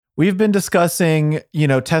we've been discussing,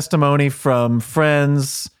 testimony from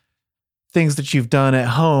friends, things that you've done at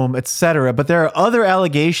home, etc. But there are other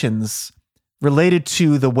allegations related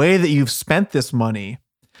to the way that you've spent this money.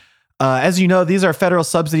 As you know, these are federal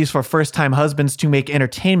subsidies for first-time husbands to make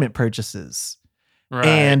entertainment purchases. Right.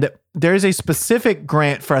 And there's a specific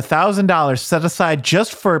grant for $1,000 set aside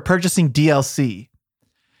just for purchasing DLC.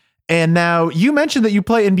 And now you mentioned that you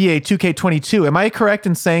play NBA 2K22. Am I correct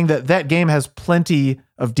in saying that that game has plenty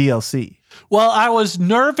of DLC? Well, I was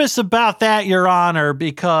nervous about that, Your Honor,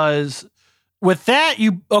 because with that,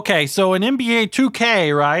 so in NBA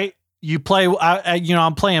 2K, right? You play,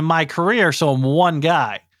 I'm playing my career, so I'm one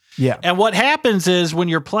guy. Yeah. And what happens is when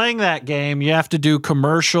you're playing that game, you have to do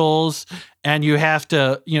commercials and you have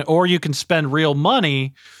to, or you can spend real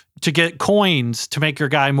money to get coins to make your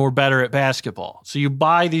guy more better at basketball. So you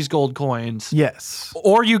buy these gold coins. Yes.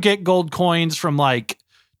 Or you get gold coins from like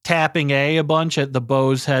tapping a bunch at the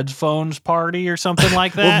Bose headphones party or something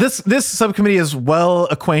like that. Well, this subcommittee is well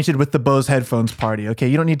acquainted with the Bose headphones party. Okay.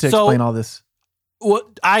 You don't need to explain all this.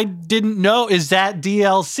 What I didn't know is that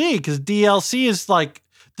DLC, because DLC is like,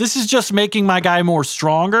 this is just making my guy more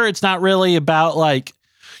stronger. It's not really about like,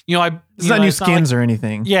 it's not new skins or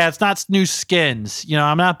anything. Yeah, it's not new skins.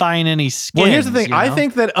 I'm not buying any skins. Well, here's the thing. I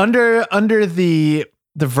think that under the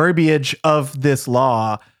verbiage of this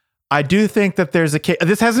law, I do think that there's a case.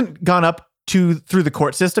 This hasn't gone up through the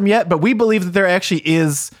court system yet, but we believe that there actually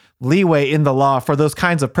is leeway in the law for those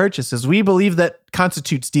kinds of purchases. We believe that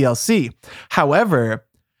constitutes DLC. However,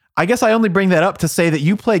 I guess I only bring that up to say that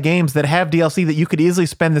you play games that have DLC that you could easily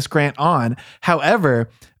spend this grant on. However,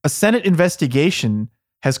 a Senate investigation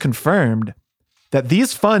has confirmed that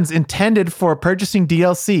these funds intended for purchasing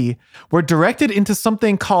DLC were directed into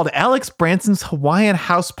something called Alex Branson's Hawaiian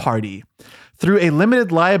House Party through a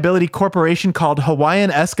limited liability corporation called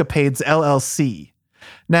Hawaiian Escapades LLC.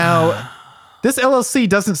 Now, this LLC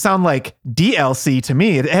doesn't sound like DLC to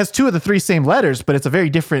me. It has two of the three same letters, but it's a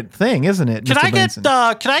very different thing, isn't it? Could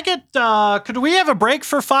we have a break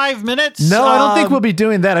for 5 minutes? No, I don't think we'll be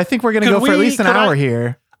doing that. I think we're going to go for at least an hour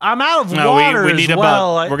here. I'm out of water we need as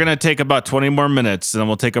well. We're going to take about 20 more minutes, and then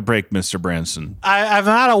we'll take a break, Mr. Branson. I'm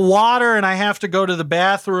out of water, and I have to go to the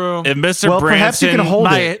bathroom. And Mr. Branson, perhaps you can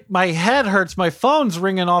hold it. My head hurts. My phone's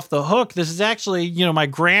ringing off the hook. This is actually, my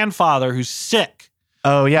grandfather who's sick.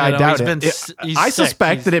 Oh, yeah, I doubt it. I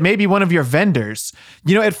suspect that it may be one of your vendors.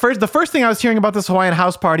 At first, the first thing I was hearing about this Hawaiian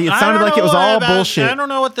house party, it sounded like it was all bullshit. I don't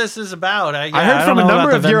know what this is about. I heard from a number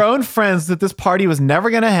of your own friends that this party was never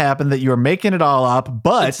going to happen, that you were making it all up.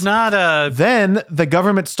 But it's not then the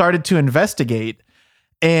government started to investigate.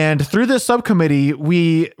 And through this subcommittee,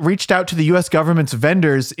 we reached out to the U.S. government's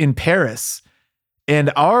vendors in Paris.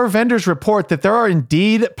 And our vendors report that there are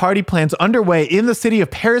indeed party plans underway in the city of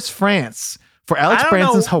Paris, France, for Alex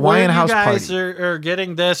Branson's Hawaiian House Party. I don't know where you guys are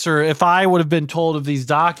getting this, or if I would have been told of these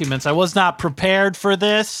documents. I was not prepared for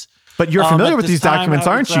this. But you're familiar with these documents,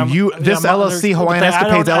 aren't you? This LLC, Hawaiian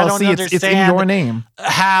Escapades LLC, it's in your name.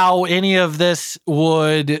 How any of this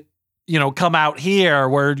would, come out here,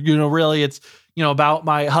 where really it's about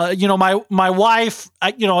my my wife.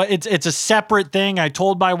 It's a separate thing. I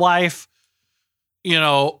told my wife,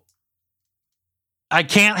 I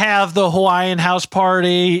can't have the Hawaiian house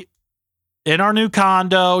party in our new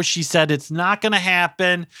condo. She said it's not going to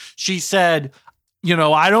happen. She said,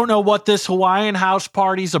 I don't know what this Hawaiian house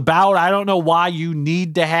party's about. I don't know why you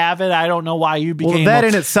need to have it. I don't know why you became that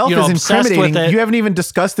in itself is incriminating. You haven't even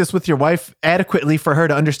discussed this with your wife adequately for her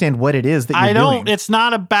to understand what it is that you're doing. It's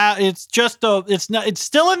not about. It's just it's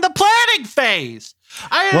still in the planning phase.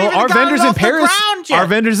 Our vendors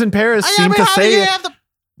in Paris seem to say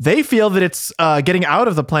they feel that it's getting out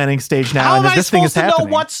of the planning stage now, and that this thing is happening. How am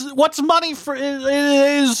I supposed to know what's money for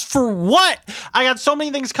is for what? I got so many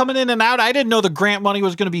things coming in and out. I didn't know the grant money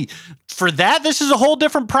was going to be for that. This is a whole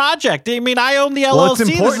different project. I mean, I own the LLC. Well, it's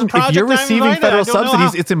important. If you're receiving federal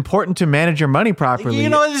subsidies, it's important to manage your money properly.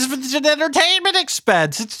 It's an entertainment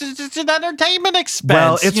expense. It's an entertainment expense.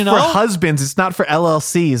 Well, it's for husbands. It's not for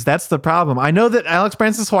LLCs. That's the problem. I know that Alex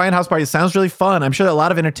Branson's Hawaiian House Party sounds really fun. I'm sure that a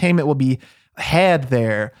lot of entertainment will be had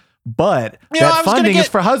there, but that funding is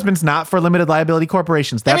for husbands, not for limited liability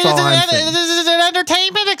corporations. That's all I'm saying. This is an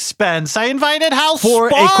entertainment expense. I invited Hal for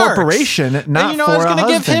Sparks. A corporation, not for a husband. I was going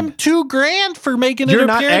to give him $2,000 for making an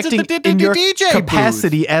appearance at the DJ in your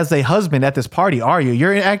capacity as a husband at this party, are you?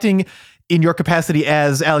 You're acting in your capacity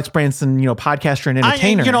as Alex Branson, podcaster and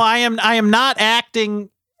entertainer. I am not acting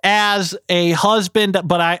as a husband,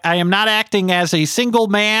 but I am not acting as a single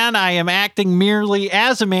man. I am acting merely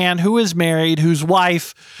as a man who is married, whose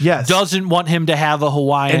wife doesn't want him to have a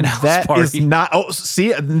Hawaiian house party. Is not. Oh,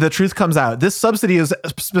 see, the truth comes out. This subsidy is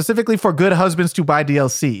specifically for good husbands to buy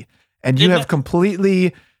DLC, and you have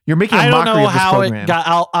completely. You're making a mockery of this program.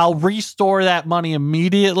 I'll restore that money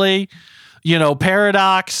immediately.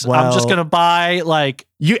 Paradox. Well, I'm just gonna buy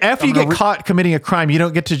after you get caught committing a crime, you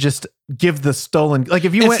don't get to just give the stolen. Like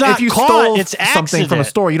if you stole something from a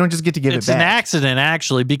store, you don't just get to give it back. It's an accident,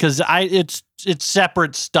 actually, because it's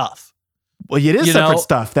separate stuff. Well, it is separate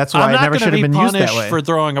stuff. That's why it never should have been used that way. For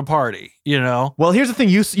throwing a party, Well, here's the thing: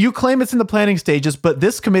 you claim it's in the planning stages, but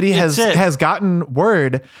this committee has gotten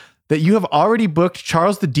word that you have already booked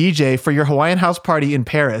Charles the DJ for your Hawaiian house party in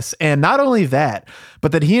Paris. And not only that,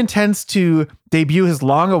 but that he intends to debut his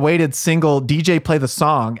long-awaited single, DJ Play the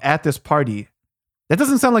Song, at this party. That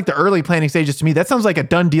doesn't sound like the early planning stages to me. That sounds like a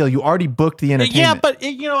done deal. You already booked the entertainment. Yeah, but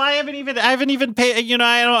I haven't even paid,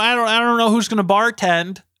 I don't know who's going to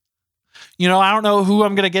bartend. I don't know who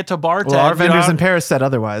I'm going to get to bartend. Well, our vendors in Paris said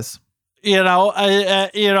otherwise. I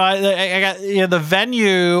got the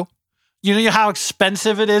venue. You know how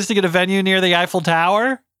expensive it is to get a venue near the Eiffel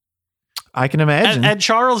Tower? I can imagine. And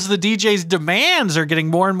Charles the DJ's demands are getting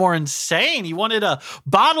more and more insane. He wanted a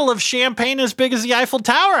bottle of champagne as big as the Eiffel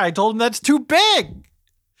Tower. I told him that's too big.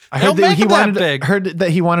 I heard that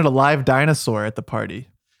he wanted a live dinosaur at the party.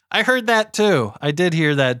 I heard that too. I did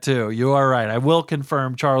hear that too. You are right. I will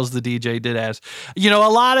confirm Charles the DJ did ask. A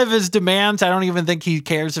lot of his demands, I don't even think he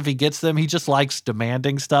cares if he gets them. He just likes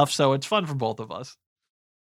demanding stuff. So it's fun for both of us.